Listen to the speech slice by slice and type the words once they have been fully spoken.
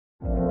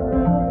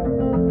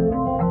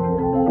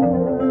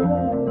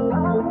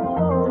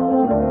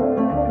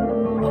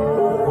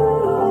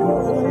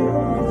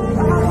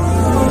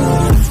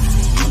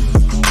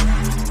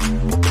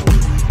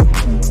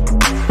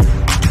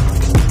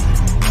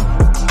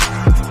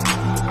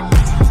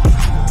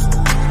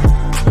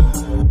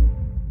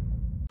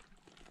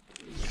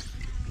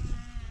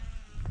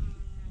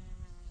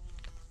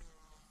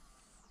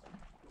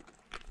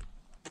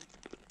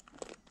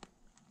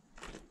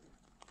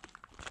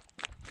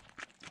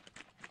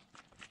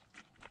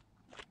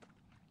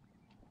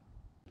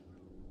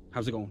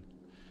how's it going?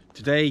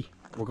 Today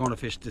we're going to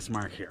fish this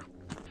mark here.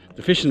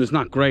 The fishing is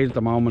not great at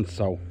the moment,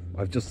 so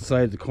I've just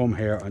decided to come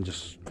here and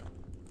just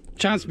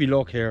chance me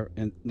luck here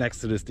next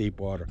to this deep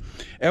water.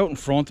 Out in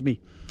front of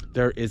me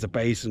there is a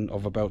basin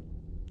of about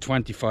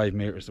 25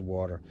 meters of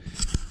water,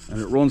 and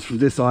it runs from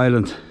this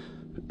island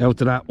out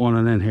to that one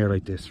and then here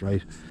like this,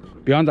 right?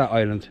 Beyond that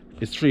island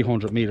is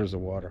 300 meters of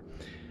water,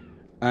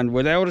 and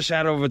without a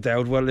shadow of a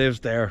doubt what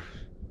lives there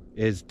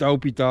is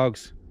dopey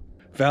dogs,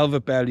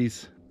 velvet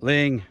bellies,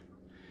 ling,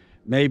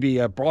 maybe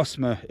a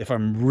brosma if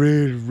I'm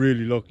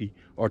really lucky,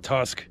 or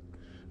tusk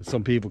as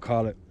some people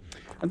call it.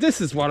 And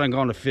this is what I'm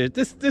going to fish.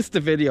 This is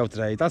the video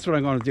today. That's what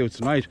I'm going to do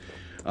tonight.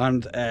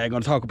 And I'm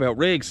going to talk about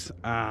rigs,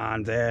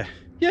 and yeah,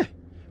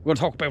 we're going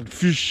to talk about the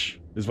fish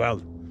as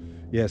well.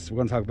 Yes, we're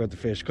going to talk about the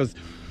fish, because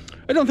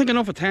I don't think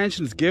enough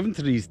attention is given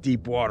to these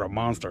deep water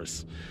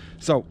monsters.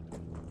 So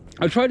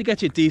I'll try to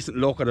get you a decent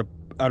look at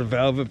a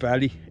velvet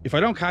belly. If I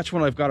don't catch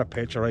one, I've got a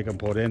picture I can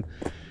put in,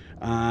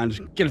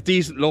 and get a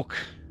decent look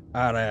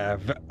at a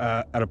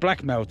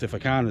blackmouth if I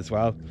can as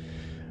well.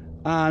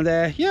 And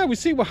yeah, we'll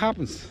see what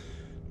happens.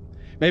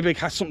 Maybe I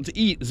catch something to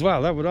eat as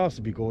well. That would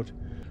also be good.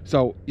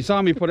 So you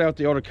saw me put out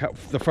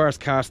the first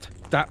cast.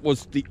 That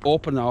was the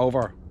up and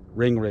over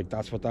ring rig.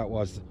 That's what that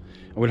was,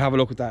 and we'll have a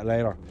look at that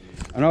later.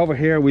 And over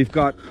here we've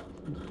got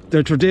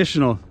the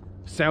traditional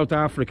South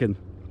African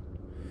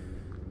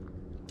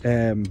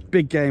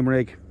big game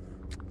rig,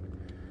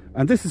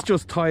 and this is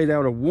just tied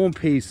out of one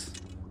piece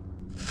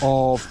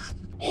of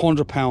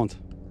 100 pound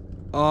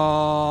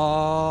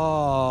all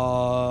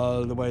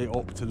the way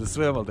up to the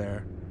swivel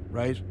there,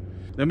 right?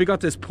 Then we got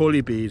this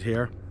pulley bead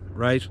here,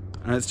 right,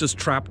 and it's just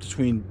trapped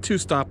between two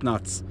stop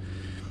knots.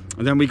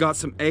 And then we got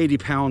some 80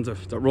 pound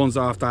that runs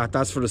off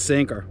that's for the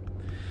sinker,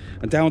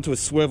 and down to a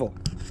swivel.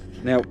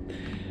 Now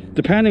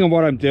depending on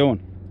what I'm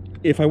doing,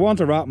 if I want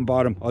a rotten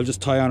bottom, I'll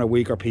just tie on a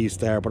weaker piece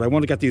there, but I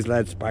want to get these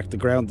leads back. The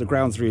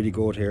ground's really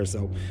good here,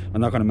 so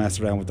I'm not going to mess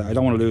around with that. I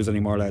don't want to lose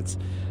any more leads.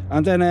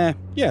 And then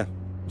yeah,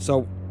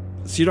 so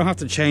you don't have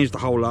to change the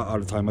whole lot all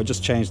the time. I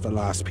just changed the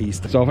last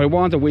piece. So if I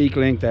want a weak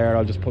link there,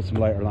 I'll just put some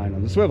lighter line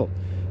on the swivel.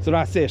 So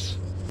that's it.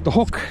 The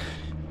hook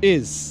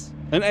is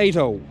an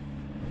 8/0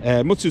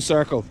 Mutsu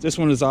circle. This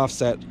one is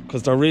offset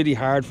because they're really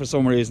hard for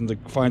some reason to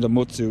find a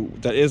Mutsu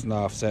that isn't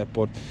offset,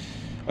 but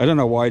I don't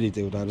know why they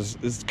do that.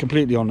 It's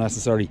completely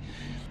unnecessary.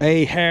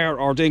 A hair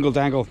or dingle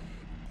dangle,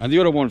 and the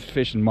other one's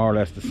fishing more or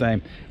less the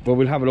same, but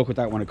we'll have a look at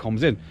that when it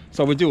comes in.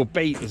 So we'll do a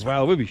bait as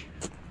well, will we?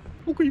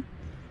 Okay.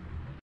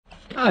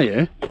 Ah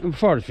yeah, and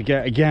before I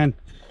forget again,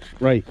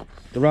 right,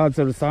 the rods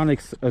are the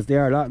Sonics as they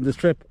are that in this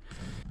trip.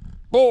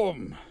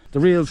 Boom! The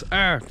reels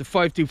are the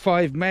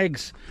 525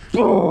 megs.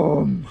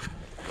 Boom!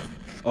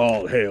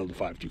 All hail the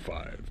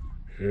 525.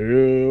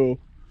 Hail.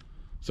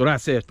 So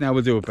that's it. Now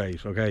we'll do a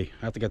bait, okay?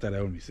 I have to get that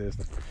out of my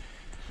system.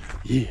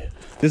 Yeah.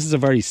 This is a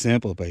very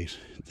simple bait.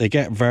 They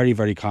get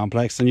very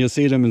complex, and you'll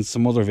see them in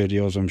some other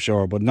videos, I'm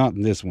sure, but not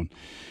in this one.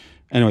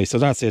 Anyway, so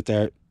that's it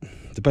there.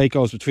 The bait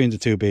goes between the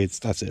two beads.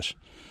 That's it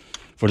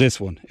for this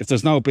one. If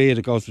there's no bead,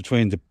 it goes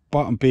between the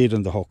bottom bead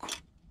and the hook.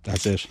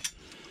 That's it.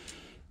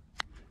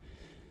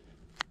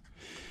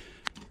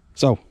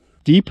 So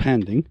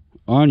depending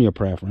on your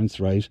preference,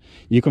 right,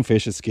 you can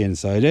fish it skin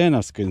side in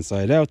or skin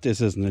side out.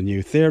 This isn't a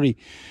new theory,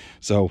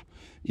 so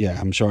yeah,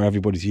 I'm sure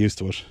everybody's used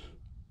to it.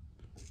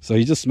 So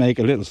you just make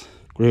a little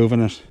groove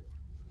in it,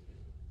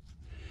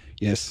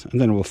 yes, and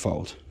then it will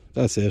fold.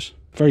 That's it.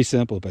 Very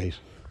simple bait.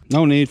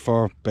 No need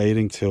for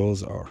baiting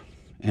tools or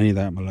any of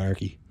that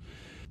malarkey.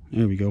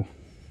 There we go.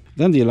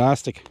 Then the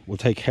elastic will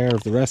take care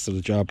of the rest of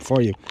the job for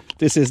you.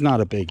 This is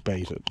not a big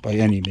bait by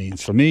any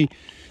means. For me,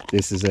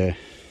 this is a,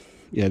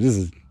 yeah, this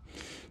is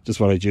just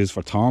what I'd use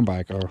for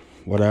thornback or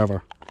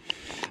whatever.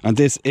 And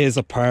this is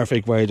a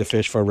perfect way to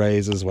fish for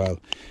rays as well.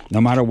 No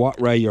matter what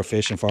ray you're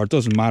fishing for, it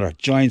doesn't matter.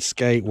 Giant,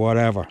 skate,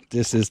 whatever.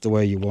 This is the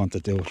way you want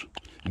to do it,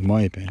 in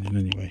my opinion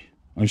anyway.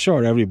 I'm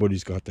sure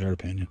everybody's got their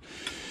opinion,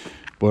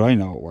 but I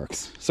know it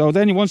works. So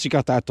then once you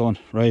got that done,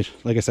 right,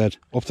 like I said,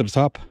 up to the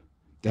top,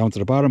 down to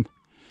the bottom,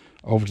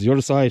 over to the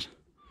other side,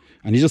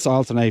 and you just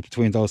alternate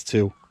between those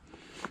two.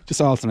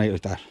 Just alternate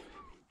like that.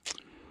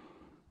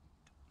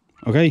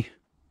 Okay,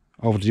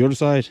 over to the other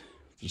side,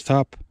 to the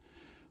top,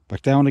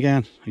 back down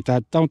again, like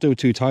that. Don't do it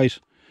too tight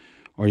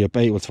or your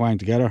bait will twang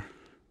together.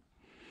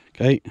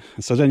 Okay,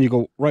 so then you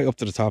go right up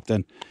to the top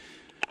then,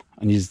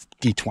 and you just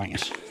de-twang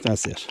it.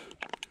 That's it.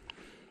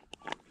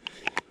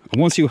 And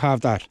once you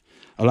have that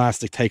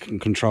elastic taking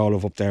control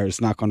of up there,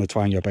 it's not going to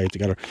twang your bait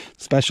together.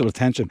 Special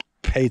attention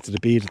paid to the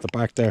bead at the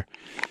back there,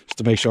 just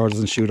to make sure it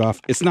doesn't shoot off.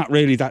 It's not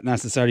really that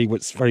necessary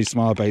with very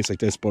small baits like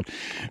this, but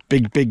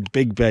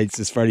big baits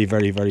is very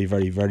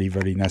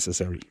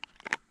necessary.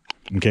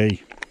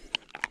 Okay,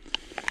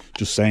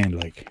 just saying,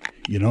 like,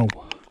 you know.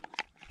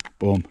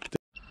 Boom.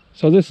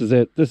 So this is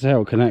it. This is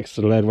how it connects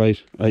to the lead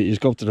weight. Right, you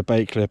just go up to the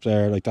bait clip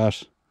there like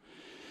that,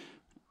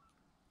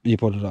 and you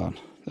put it on.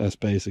 That's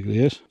basically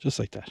it, just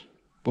like that.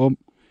 Boom.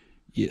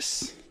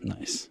 Yes,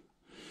 nice.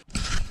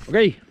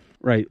 Okay,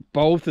 right,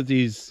 both of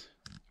these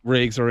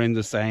rigs are in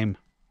the same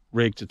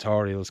rig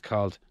tutorials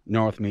called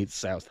North Meets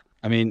South.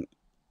 I mean,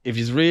 if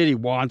you really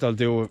want, I'll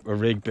do a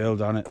rig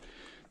build on it,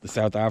 the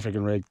South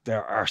African rig.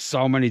 There are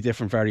so many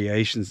different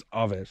variations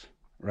of it,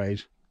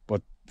 right?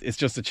 But it's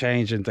just a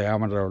change in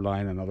diameter of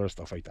line and other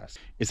stuff like that.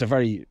 It's a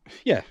very,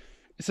 yeah,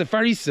 it's a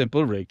very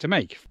simple rig to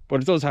make,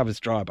 but it does have its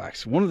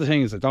drawbacks. One of the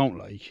things I don't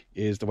like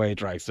is the way it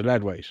drags the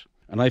lead weight.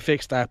 And I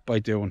fixed that by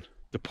doing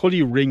the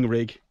pulley ring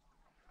rig,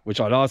 which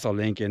I'll also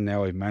link in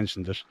now I've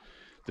mentioned it.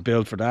 The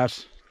build for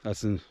that,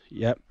 that's in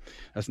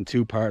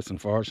 2 parts,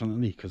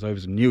 unfortunately, because I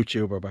was a new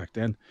tuber back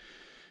then.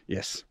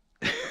 Yes.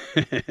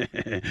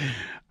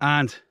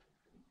 And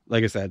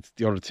like I said,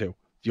 the other two,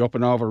 the up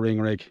and over ring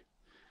rig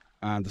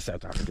and the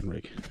South African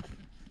rig.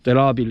 They'll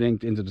all be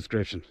linked in the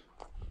description.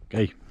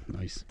 Okay,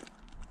 nice.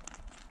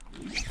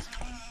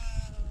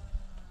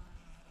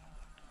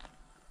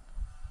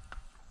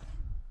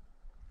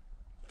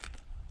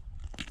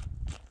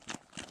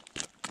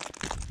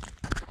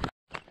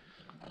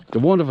 The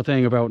wonderful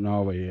thing about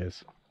Norway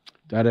is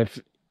that if,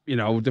 you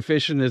know, the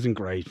fishing isn't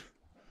great,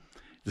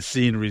 the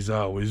scenery's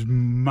always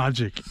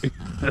magic.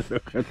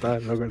 Look at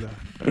that, look at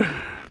that.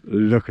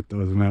 Look at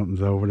those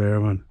mountains over there,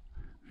 man.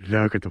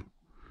 Look at them.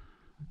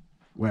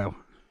 Wow.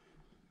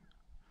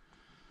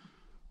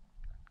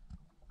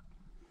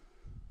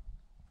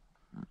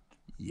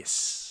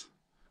 Yes.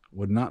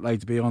 Would not like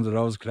to be under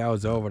those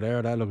clouds over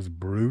there. That looks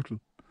brutal.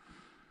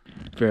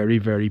 Very,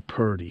 very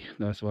pretty.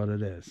 That's what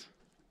it is.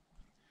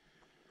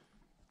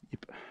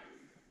 Yep.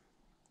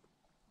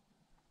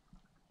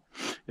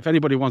 If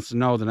anybody wants to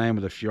know the name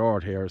of the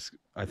fjord here,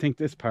 I think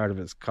this part of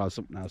it is called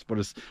something else, but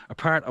it's a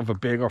part of a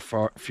bigger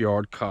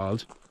fjord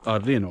called,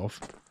 oddly enough,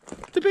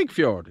 the Big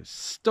Fjord.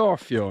 It's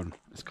Storfjord,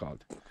 it's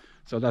called.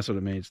 So that's what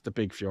it means, the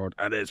Big Fjord.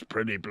 And it's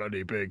pretty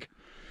bloody big.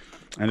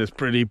 And it's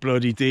pretty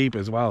bloody deep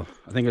as well.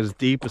 I think at its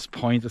deepest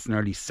point, it's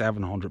nearly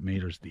 700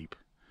 meters deep.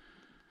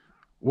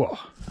 Whoa,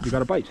 you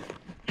got a bite.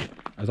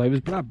 As I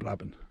was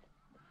blabbing.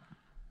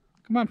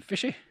 Come on,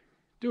 fishy.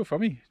 Do it for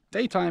me.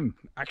 Daytime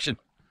action.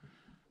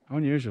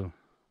 Unusual.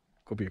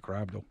 Could be a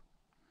crab though.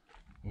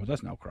 Oh,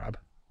 that's no crab.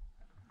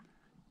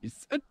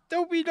 It's a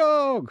dopey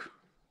dog.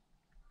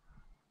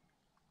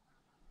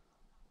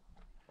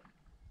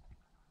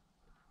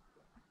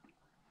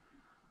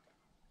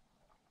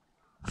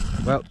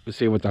 Well, we'll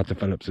see what that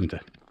develops into.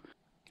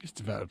 It's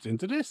developed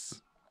into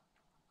this.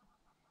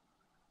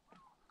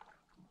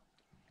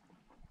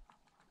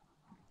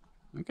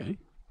 Okay.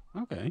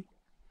 Okay.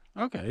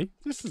 Okay.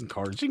 This is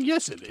encouraging.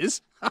 Yes, it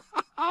is.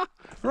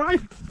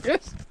 Right.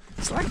 Yes.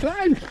 Slack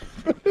line.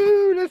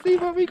 Let's see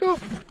what we got.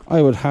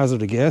 I would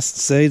hazard a guess to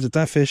say that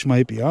that fish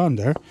might be on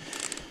there.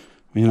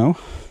 You know.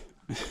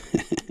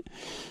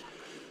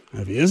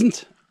 If he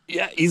isn't,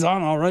 yeah, he's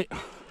on all right.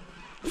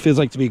 Feels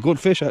like to be a good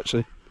fish,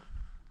 actually.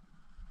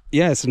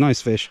 Yeah, it's a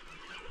nice fish.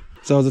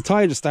 So the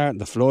tide is starting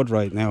to flood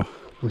right now,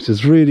 which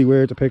is really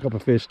weird to pick up a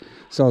fish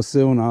so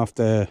soon off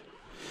the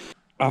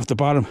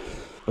bottom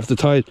of the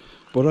tide.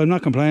 But I'm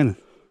not complaining.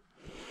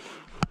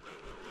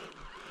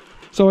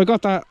 So I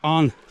got that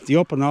on the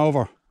up and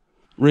over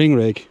ring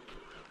rig.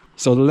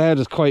 So the lead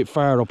is quite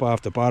far up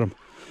off the bottom.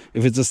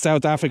 If it's a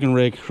South African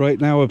rig,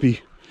 right now it'd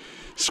be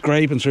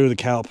scraping through the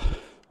kelp.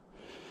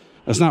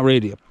 It's not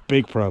really a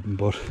big problem,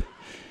 but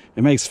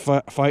it makes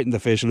fighting the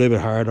fish a little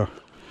bit harder.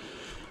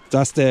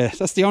 That's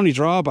the only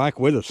drawback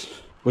with it,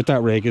 with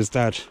that rig, is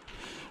that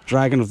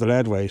dragging of the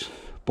lead weight.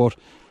 But,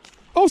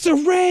 oh, it's a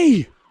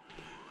ray!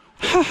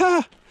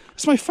 Haha!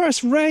 It's my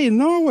first ray in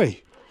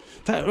Norway.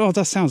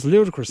 That sounds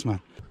ludicrous,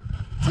 man.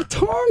 It's a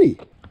tawny.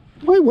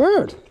 My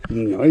word.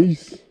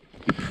 Nice.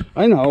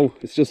 I know,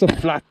 it's just a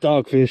flat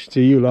dogfish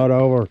to you lot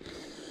over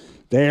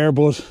there,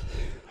 but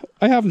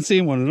I haven't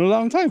seen one in a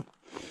long time.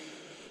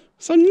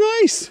 So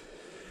nice.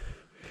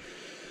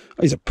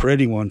 Oh, he's a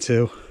pretty one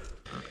too.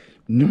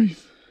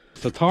 Nice.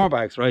 So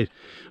torbacks, right?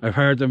 I've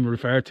heard them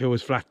referred to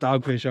as flat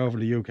dogfish over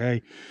the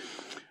UK.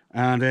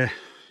 And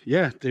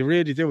yeah, they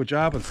really do a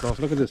job and stuff.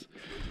 Look at this.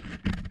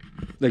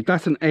 Like,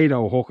 that's an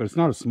 8/0 hook. It's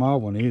not a small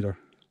one either.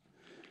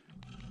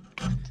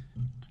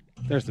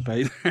 There's the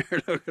bait. Look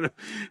at him.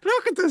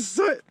 Look at this.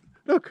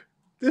 Look,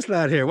 this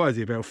lad here, what is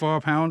he, about 4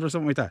 pounds or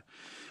something like that?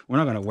 We're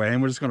not going to weigh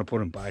him, we're just going to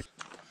put him back.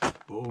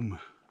 Boom.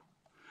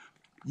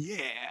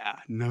 Yeah,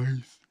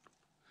 nice.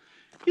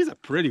 He's a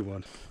pretty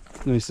one.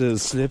 Nice little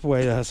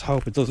slipway. Let's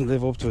hope it doesn't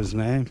live up to his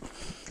name.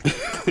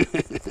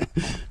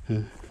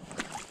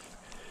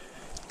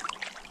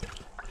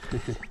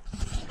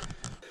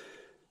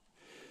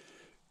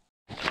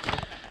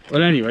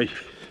 Well, anyway,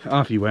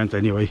 off he went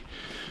anyway.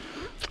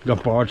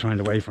 Got bored trying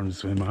to wait for him to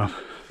swim off.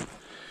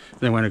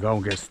 Then went to go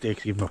and get a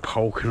stick, give him a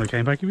poke, and I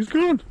came back, he was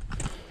gone.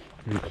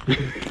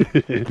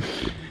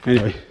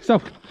 Anyway,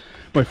 so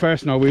my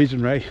first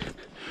Norwegian ray.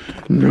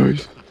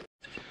 Nice.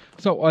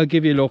 So I'll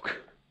give you a look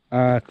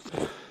at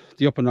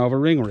the up and over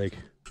ring rig,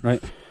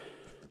 right?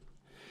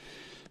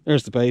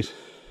 There's the bait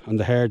and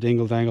the hair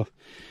dingle dangle.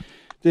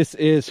 This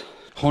is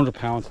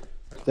 £100.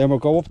 Then we'll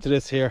go up to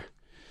this here.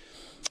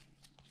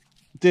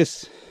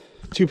 This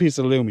 2 pieces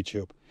of lumi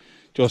tube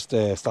just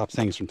stops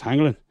things from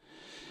tangling.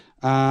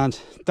 And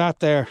that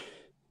there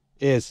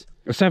is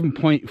a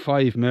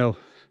 7.5mm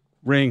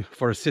ring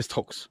for assist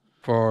hooks,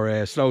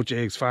 for slow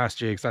jigs, fast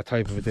jigs, that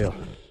type of a deal.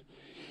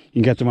 You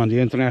can get them on the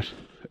internet.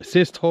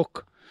 Assist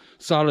hook,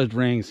 solid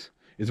rings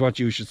is what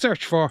you should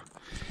search for.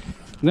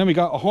 And then we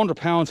got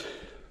 £100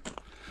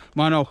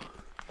 mono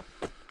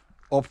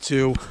up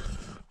to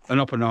an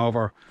up and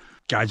over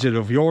gadget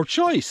of your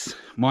choice.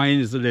 Mine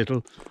is a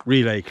little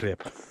relay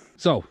clip.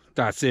 So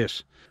that's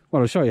it.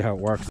 Well, I'll show you how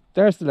it works.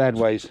 There's the lead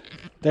weight,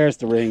 there's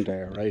the ring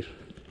there, right?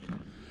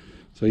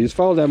 So you just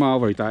fold them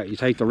over like that. You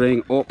take the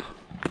ring up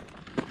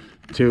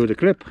to the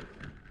clip.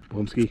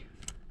 Bumski.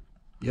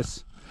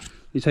 Yes.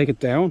 You take it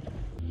down.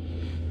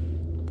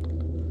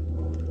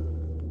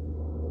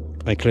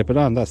 I clip it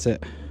on, that's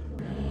it.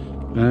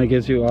 And it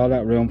gives you all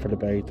that room for the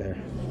bait there.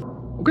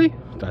 Okay,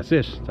 that's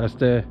it. That's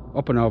the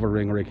up and over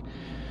ring rig.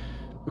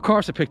 Of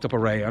course I picked up a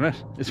ray on it.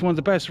 It's one of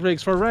the best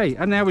rigs for a ray.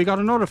 And now we got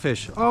another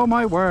fish. Oh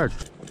my word.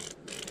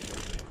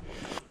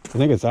 I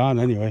think it's on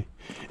anyway.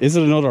 Is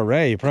it another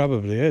ray?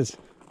 Probably is.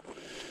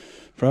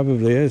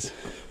 Probably is.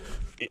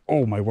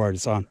 Oh my word,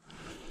 it's on.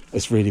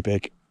 It's really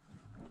big.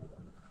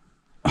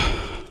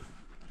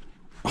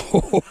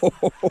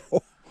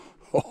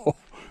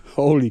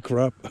 Holy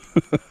crap.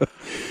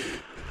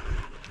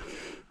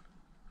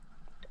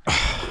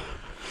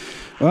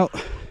 Well,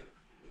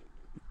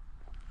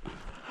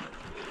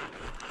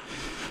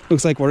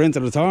 looks like we're into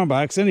the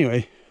thornbacks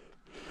anyway.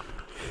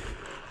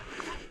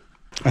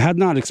 I had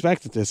not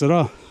expected this at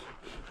all.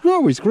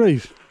 Norway's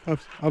great.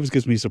 Always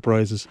gives me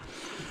surprises.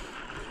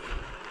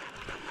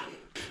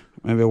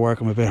 Maybe I'll work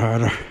them a bit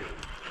harder.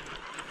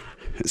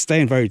 It's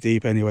staying very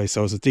deep anyway,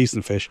 so it's a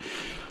decent fish.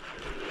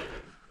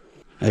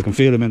 I can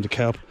feel him in the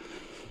kelp.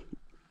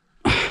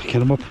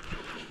 Get him up.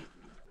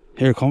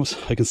 Here it comes.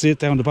 I can see it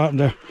down the bottom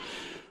there.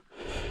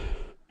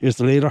 Here's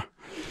the leader.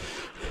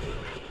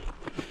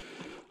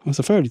 Oh, it's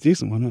a fairly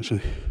decent one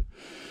actually.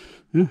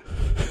 Yeah.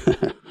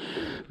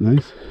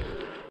 Nice.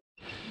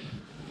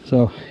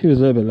 So he was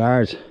a little bit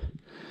large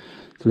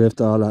to lift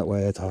all that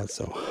way, I thought,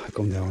 so I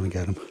come down and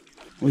get him.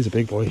 Oh, he's a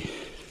big boy. I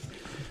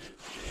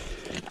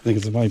think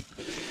it's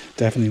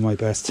definitely my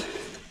best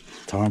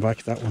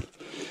thornback, that one.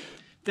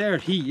 There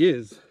he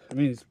is. I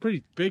mean, he's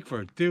pretty big for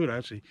a dude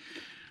actually.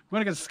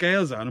 When I get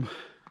scales on him,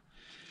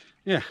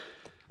 yeah,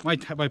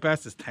 my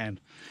best is 10.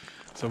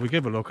 So we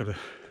give a look at it.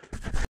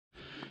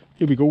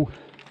 Here we go.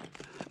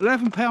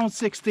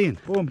 £11.16.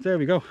 Boom, there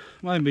we go.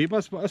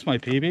 That's my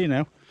PB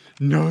now.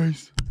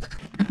 Nice.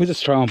 We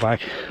just throw him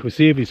back. We'll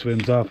see if he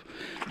swims off.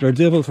 They're a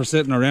devil for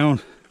sitting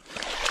around.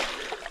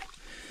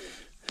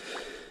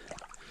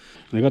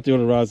 And I got the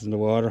other rods in the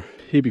water.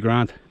 He'd be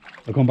grand.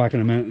 I'll come back in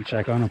a minute and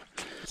check on him.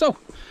 So,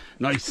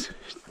 nice.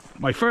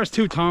 My first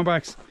 2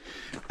 thornbacks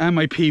and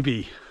my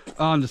PB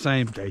on the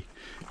same day.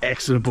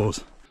 Excellent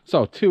buzz.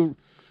 So,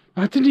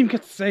 I didn't even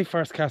get to say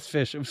first cast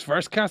fish. It was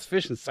first cast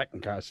fish and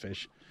second cast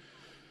fish.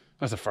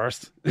 That's a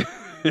first.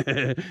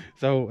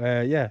 So,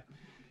 yeah.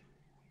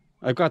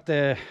 I've got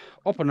the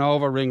up and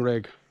over ring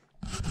rig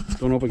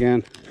done up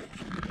again.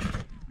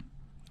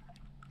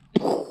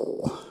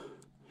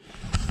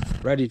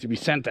 Ready to be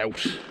sent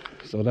out.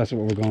 So that's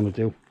what we're going to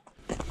do.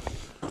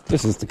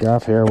 This is the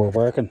gaff here we're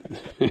working.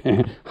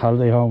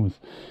 Holiday homes.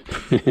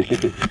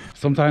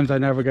 Sometimes I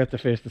never get to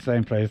fish the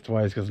same place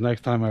twice because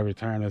next time I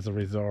return is a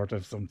resort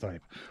of some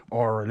type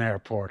or an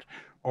airport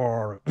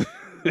or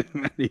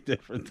many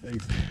different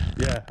things.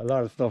 Yeah, a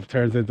lot of stuff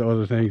turns into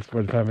other things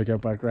by the time I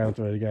get back around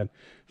to it again.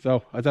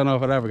 So I don't know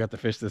if I'll ever get to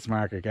fish this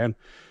mark again.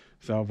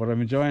 So, but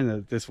I'm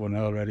enjoying this one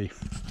already.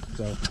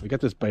 So we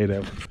get this bait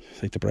out.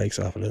 Take the brakes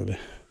off a little bit.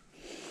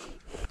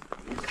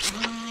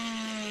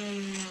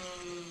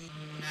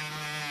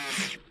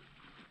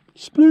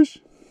 Sploosh.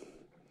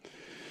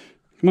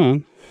 Come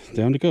on,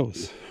 down it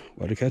goes.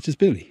 Where it catches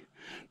Billy,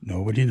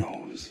 nobody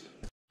knows.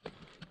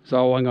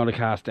 So I'm going to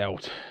cast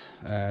out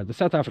the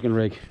South African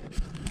rig.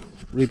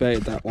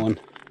 Rebaited that one.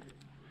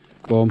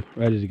 Boom,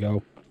 ready to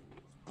go.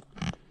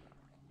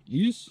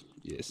 Yes,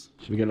 yes.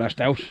 Should we get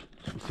lashed out?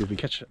 Let's see if we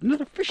catch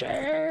another fish.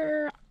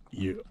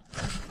 Yeah.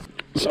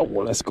 So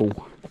let's go.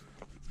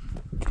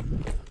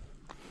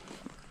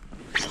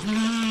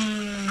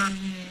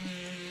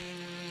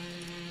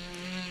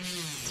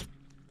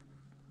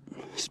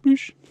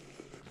 Sploosh.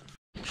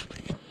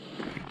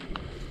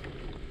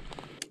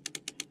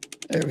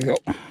 There we go.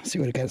 See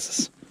what it gets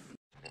us.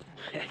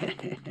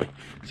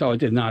 So I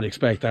did not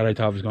expect that. I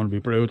thought it was going to be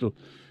brutal.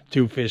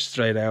 2 fish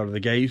straight out of the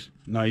gate.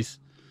 Nice.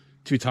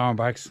 2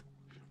 thornbacks.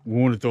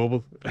 1 a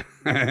double.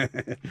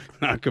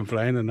 Not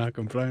complaining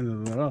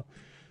at all.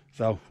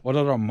 So what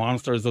other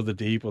monsters of the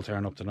deep will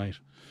turn up tonight?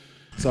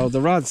 So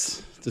the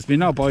rods, there's been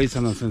no bites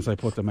on them since I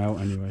put them out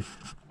anyway.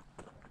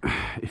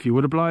 If you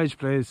would oblige,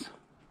 please.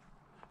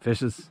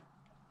 Fishes.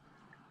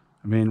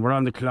 I mean, we're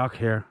on the clock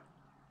here.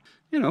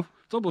 You know,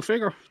 double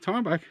figure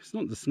thornback. It's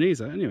nothing to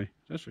sneeze at anyway,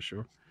 that's for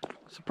sure.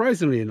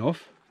 Surprisingly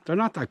enough, they're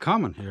not that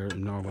common here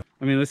in Norway.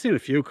 I mean, I've seen a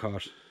few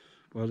caught,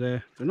 but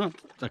they're not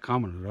that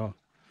common at all.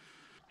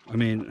 I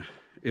mean,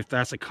 if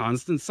that's a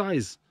constant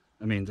size,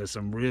 I mean, there's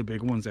some real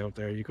big ones out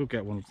there. You could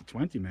get one up to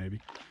 20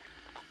 maybe.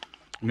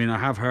 I mean, I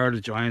have heard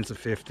of giants of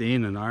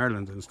 15 in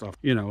Ireland and stuff,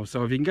 you know,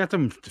 so if you can get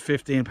them to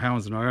 15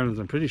 pounds in Ireland,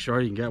 I'm pretty sure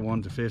you can get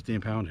one to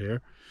 15 pound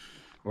here,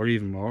 or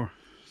even more.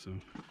 So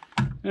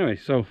anyway,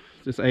 so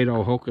this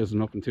 8-0 hook isn't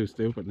looking too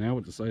stupid now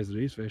with the size of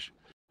these fish.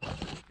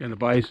 Getting a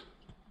bite.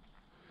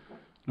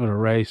 Another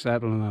ray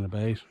settling on a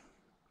bait.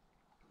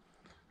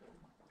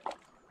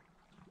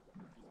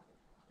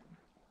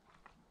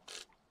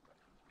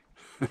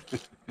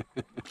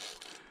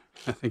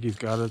 I think he's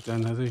got it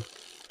then, has he?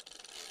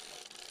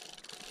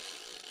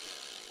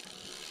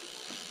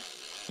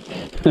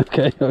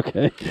 Okay,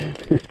 okay.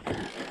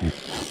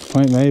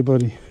 Point made,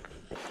 buddy.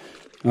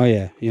 Oh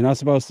yeah, you're not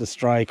supposed to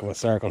strike with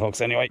circle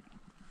hooks anyway.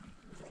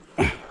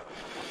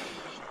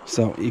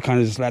 So you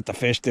kind of just let the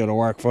fish do the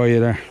work for you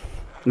there.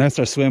 Unless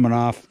they're swimming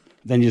off,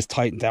 then you just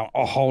tighten down.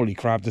 Oh, holy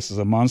crap, this is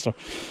a monster.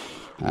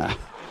 About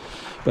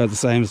the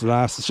same as the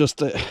last. It's just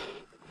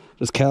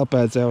there's kelp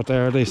beds out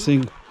there. They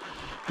seem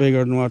bigger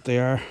than what they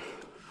are.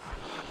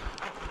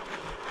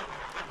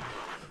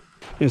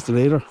 Here's the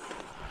leader.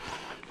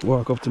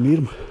 Walk up to meet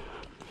him.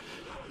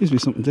 Needs to be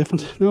something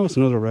different. No, it's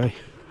another ray.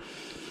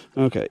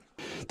 Okay.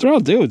 They're all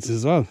dudes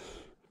as well.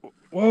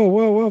 Whoa,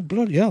 whoa, whoa,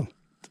 bloody hell.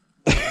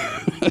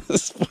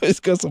 This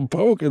boy's got some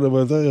poke in him,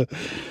 I tell you.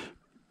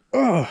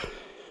 Oh.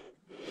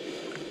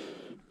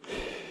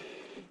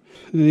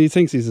 He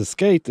thinks he's a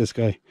skate, this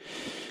guy.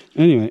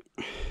 Anyway.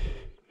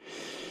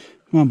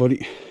 Come on,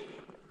 buddy.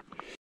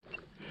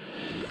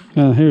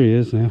 Well, here he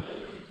is now.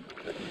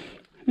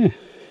 Yeah.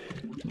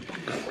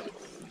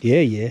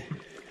 Yeah, yeah.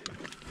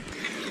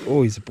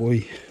 Oh, he's a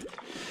boy.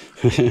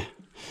 There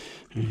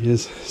he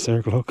is,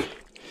 circle hook.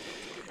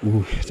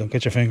 Ooh, don't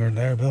get your finger in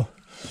there, Bill.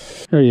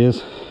 There he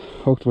is,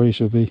 hooked where he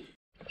should be.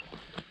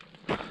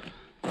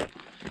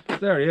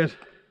 There he is.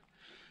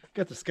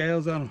 Get the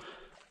scales on him.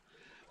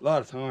 A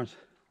lot of thorns.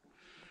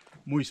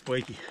 Muy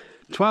spiky.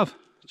 12,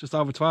 just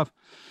over 12.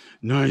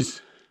 Nice.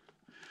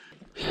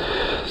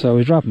 So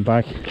we drop him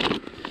back.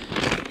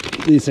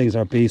 These things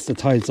are beasts. The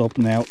tide's up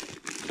now.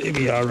 They'll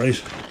be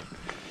alright.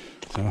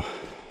 So.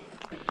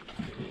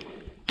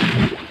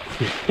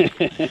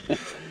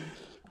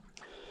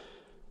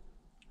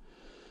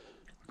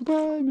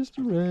 Goodbye, Mr.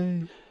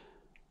 Ray.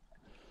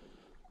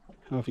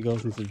 Off he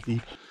goes into the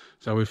deep.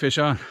 So we fish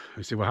on.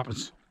 We see what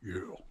happens.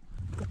 Yeah.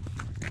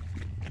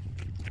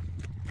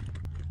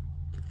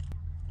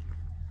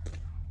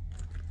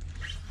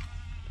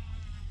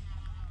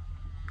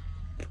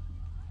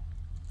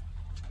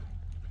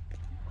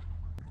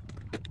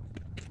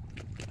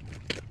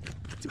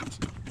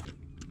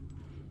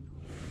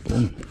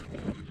 Boom.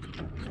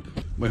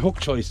 My hook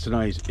choice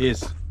tonight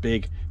is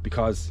big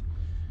because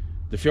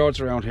the fjords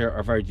around here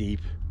are very deep,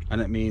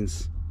 and it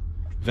means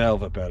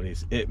velvet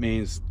bellies. It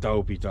means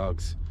dopey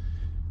dogs.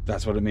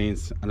 That's what it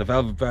means. And a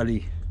velvet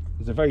belly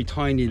is a very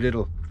tiny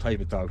little type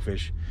of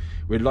dogfish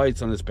with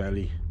lights on his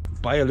belly,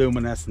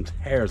 bioluminescent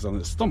hairs on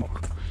his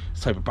stomach.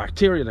 It's a type of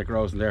bacteria that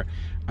grows in there,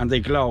 and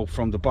they glow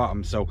from the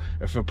bottom. So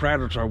if a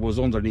predator was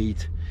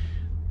underneath,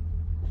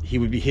 he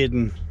would be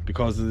hidden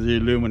because of the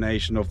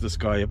illumination of the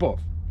sky above.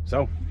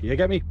 So you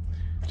get me?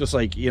 Just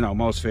like, you know,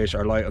 most fish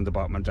are light on the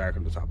bottom and dark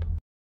on the top.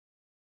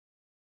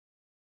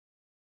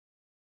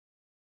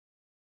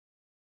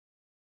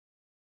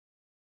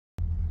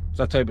 It's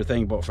that type of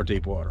thing, but for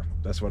deep water.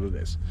 That's what it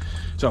is.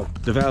 So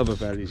the velvet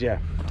bellies, yeah.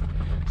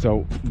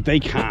 So they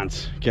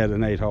can't get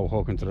an 8-hole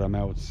hook into their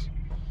mouths.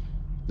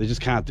 They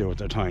just can't do it.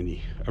 They're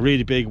tiny. A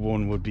really big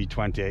one would be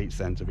 28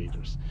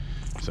 centimeters.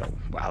 So,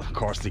 well, of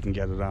course they can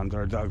get it on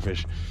their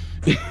dogfish.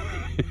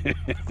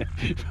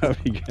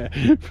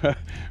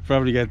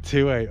 probably get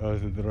 2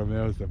 8-holes into their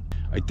mouths.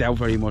 I doubt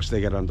very much they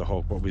get on the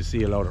hook, but we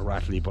see a lot of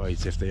rattly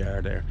bites if they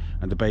are there.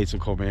 And the baits will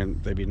come in,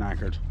 they'd be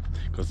knackered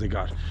because they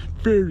got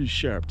very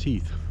sharp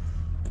teeth.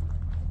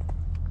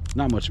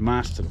 Not much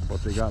mass to them,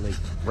 but they got like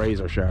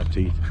razor sharp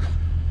teeth,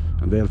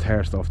 and they'll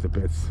tear stuff to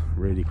bits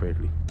really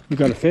quickly. We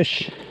got a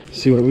fish.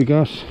 See what we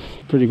got.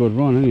 Pretty good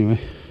run anyway.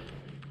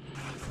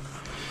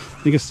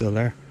 I think it's still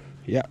there.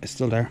 Yeah, it's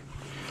still there.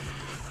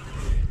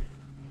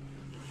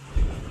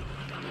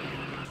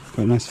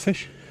 Quite a nice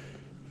fish.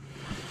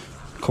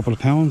 A couple of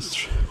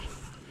pounds.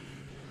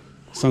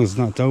 As long as it's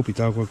not a dopey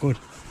dog, we're good.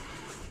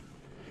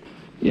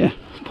 Yeah,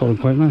 pulling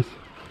quite nice.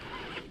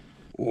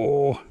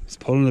 Oh, it's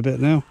pulling a bit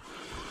now.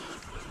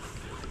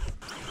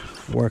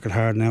 Working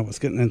hard now, it's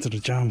getting into the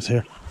jams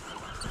here.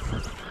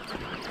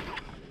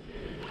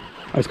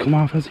 Oh, it's come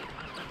off, has he?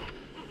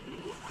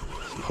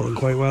 It's pulling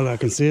quite well, I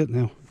can see it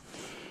now.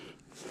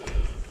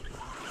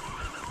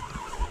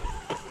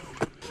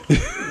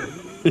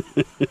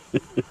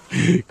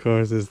 Of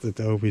course, it's the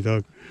dopey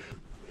dog.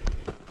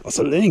 That's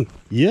a ling.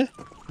 Yeah,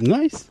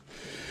 nice.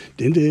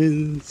 Din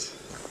dins.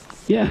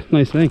 Yeah,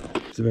 nice ling.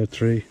 It's about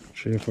three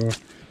or four.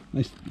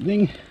 Nice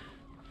ling.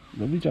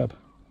 Lovely job.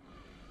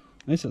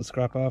 Nice little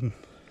scrap of him.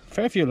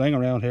 Fair few ling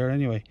around here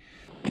anyway.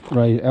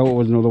 Right, out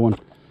with another one.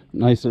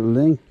 Nice little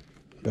ling.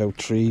 About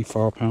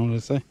 3-4 pounds,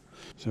 I'd say.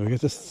 So we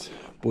get this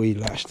boy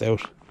lashed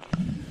out.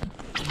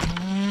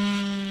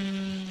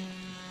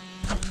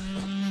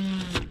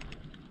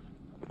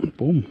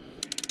 Boom.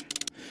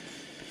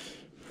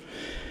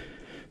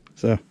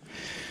 So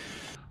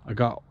I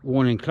got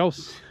one in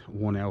close,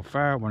 one out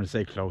far. When I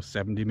say close,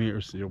 70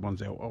 meters. The other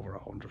one's out over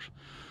 100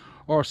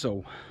 or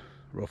so,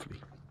 roughly.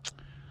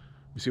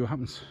 We see what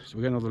happens. So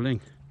we get another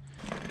ling.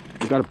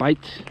 We got a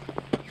bite.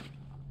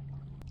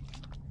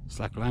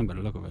 Slack line by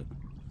the look of it.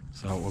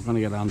 So we're gonna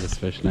get on this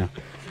fish now.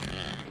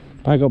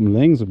 Pack up my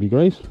lings would be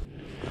great.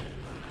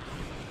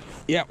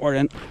 Yeah, we're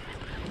in.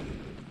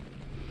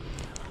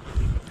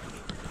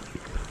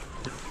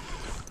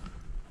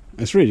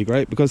 It's really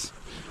great because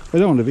I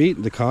don't want to be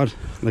eating the cod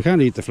and I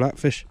can't eat the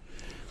flatfish.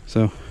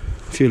 So a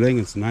few ling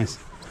is nice.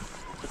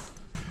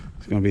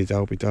 It's gonna be a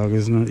dopey dog,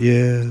 isn't it?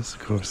 Yes, of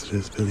course it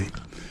is, Billy.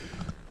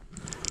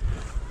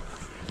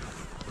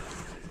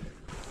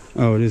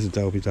 Oh, it is a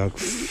dopey dog.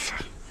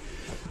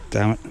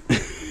 Damn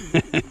it.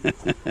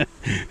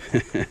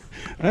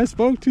 I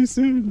spoke too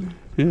soon.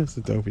 Yeah, it's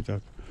a dopey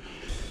dog.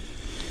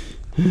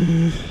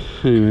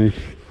 Anyway,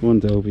 one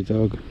dopey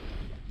dog.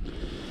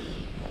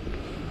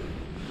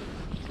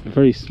 A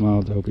very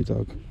small dopey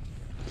dog.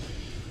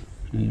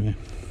 Anyway.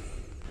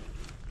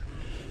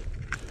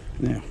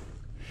 Now,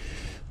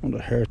 I want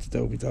to hurt the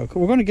dopey dog.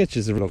 We're going to get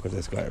you a look at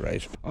this guy,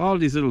 right? All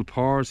these little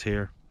pores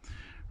here,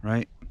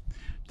 right?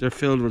 They're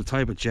filled with a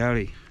type of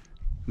jelly.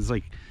 There's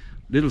like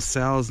little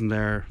cells in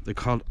there. They're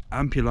called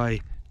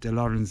ampullae de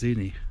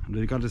Lorenzini, and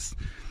they've got this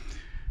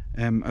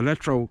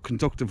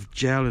electroconductive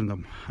gel in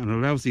them, and it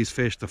allows these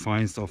fish to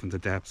find stuff in the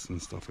depths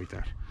and stuff like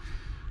that.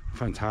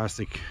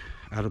 Fantastic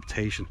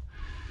adaptation.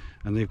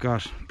 And they've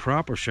got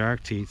proper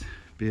shark teeth,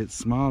 be it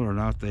small or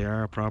not. They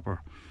are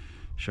proper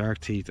shark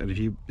teeth, and if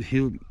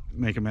he'll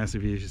make a mess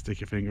of you if you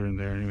stick your finger in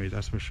there anyway,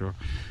 that's for sure.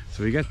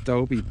 So we get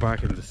Dopey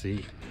back in the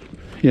sea.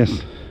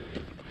 Yes.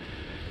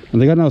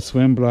 And they got no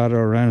swim bladder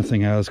or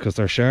anything else because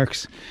they're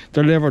sharks.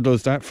 Their liver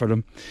does that for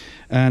them.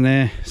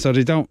 And so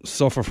they don't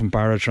suffer from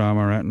barotrauma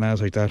or anything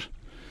else like that.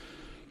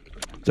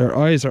 Their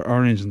eyes are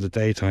orange in the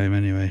daytime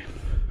anyway.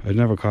 I've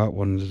never caught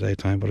one in the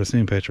daytime, but I've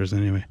seen pictures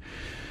anyway.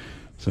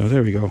 So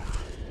there we go.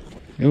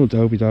 The old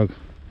Dopey dog.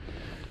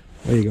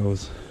 There he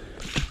goes.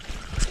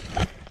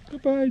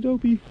 Goodbye,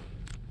 Dopey.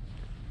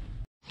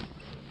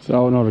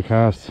 So another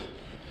cast.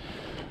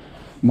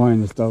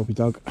 Mine is Dopey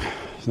dog.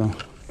 So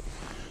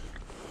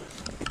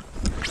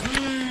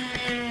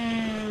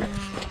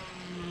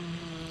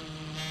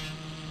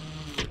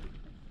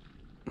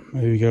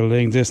maybe we get a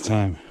ling this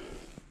time.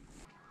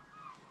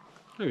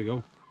 There we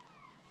go.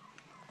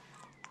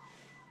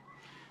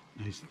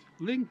 Nice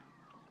ling.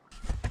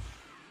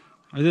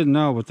 I didn't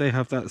know, but they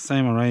have that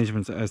same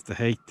arrangement as the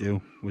hake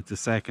do with the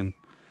second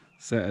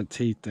set of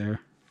teeth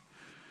there.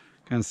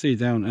 Can't see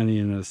down any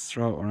in his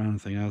throat or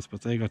anything else,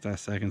 but they got that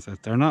second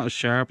set. They're not as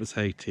sharp as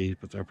hake teeth,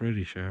 but they're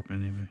pretty sharp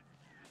anyway.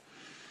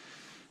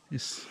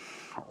 Yes.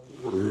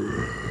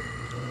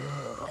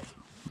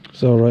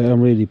 So right,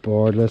 I'm really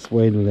bored. Let's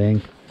weigh the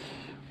ling.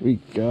 We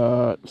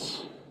got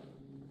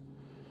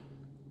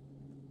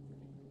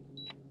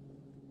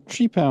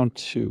 3.2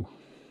 pounds.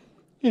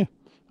 Yeah,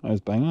 I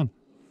was bang on.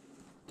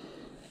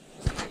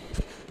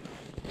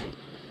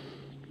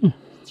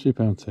 3.2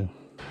 pounds.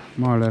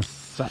 More or less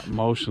sat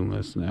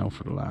motionless now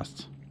for the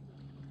last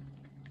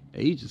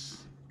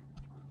ages.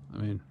 I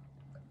mean,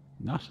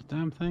 not a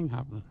damn thing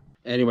happening.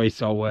 Anyway,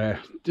 so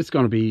this is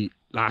going to be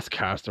last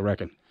cast, I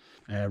reckon.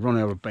 Run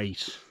out of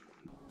bait.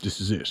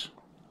 This is it.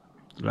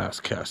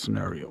 Last cast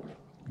scenario.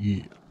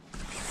 Yeah.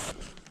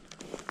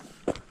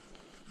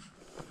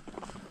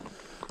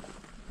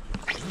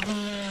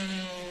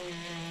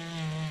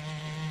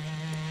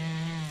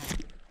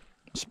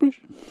 Splish.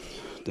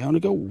 Down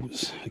it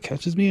goes. It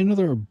catches me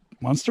another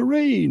monster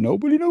ray.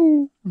 Nobody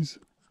knows. See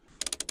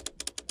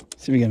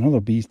if we get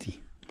another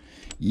beastie.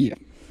 Yeah.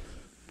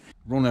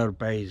 Run out of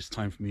bait. It's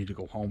time for me to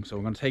go home. So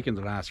I'm going to take in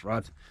the last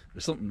rod.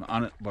 There's something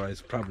on it, but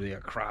it's probably a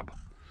crab.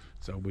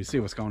 So we'll see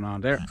what's going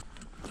on there.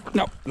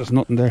 No, there's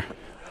nothing there.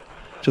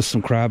 Just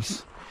some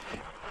crabs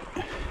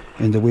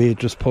in the weed,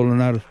 just pulling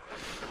at it.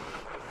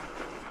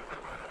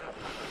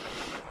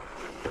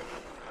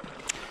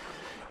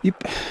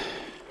 Yep.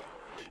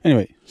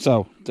 Anyway,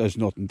 so there's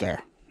nothing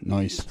there.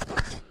 Nice.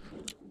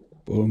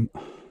 Boom.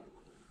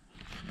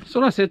 So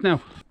that's it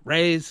now.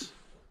 Rays,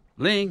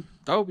 ling,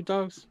 Dopey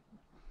dogs.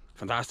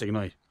 Fantastic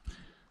night.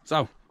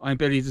 So I'm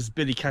Billy. This is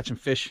Billy catching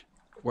fish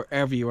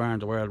wherever you are in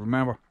the world.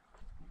 Remember,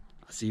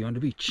 I'll see you on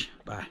the beach.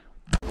 Bye.